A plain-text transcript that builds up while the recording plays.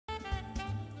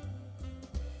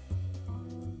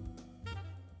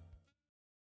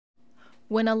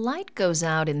When a light goes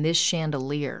out in this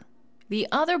chandelier, the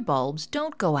other bulbs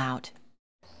don't go out.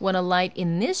 When a light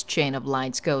in this chain of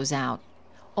lights goes out,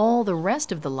 all the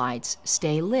rest of the lights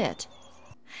stay lit.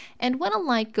 And when a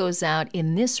light goes out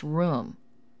in this room,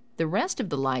 the rest of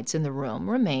the lights in the room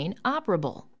remain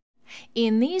operable.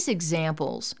 In these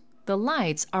examples, the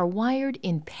lights are wired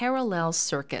in parallel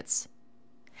circuits.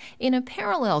 In a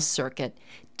parallel circuit,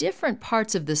 different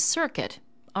parts of the circuit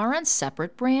are on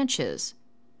separate branches.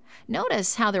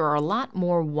 Notice how there are a lot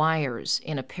more wires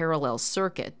in a parallel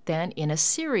circuit than in a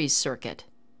series circuit.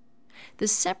 The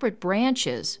separate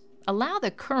branches allow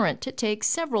the current to take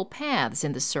several paths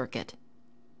in the circuit.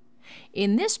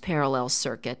 In this parallel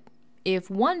circuit, if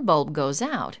one bulb goes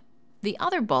out, the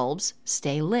other bulbs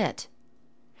stay lit.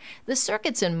 The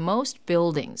circuits in most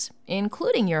buildings,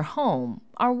 including your home,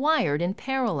 are wired in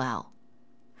parallel.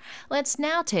 Let's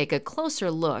now take a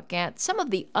closer look at some of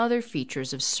the other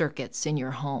features of circuits in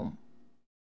your home.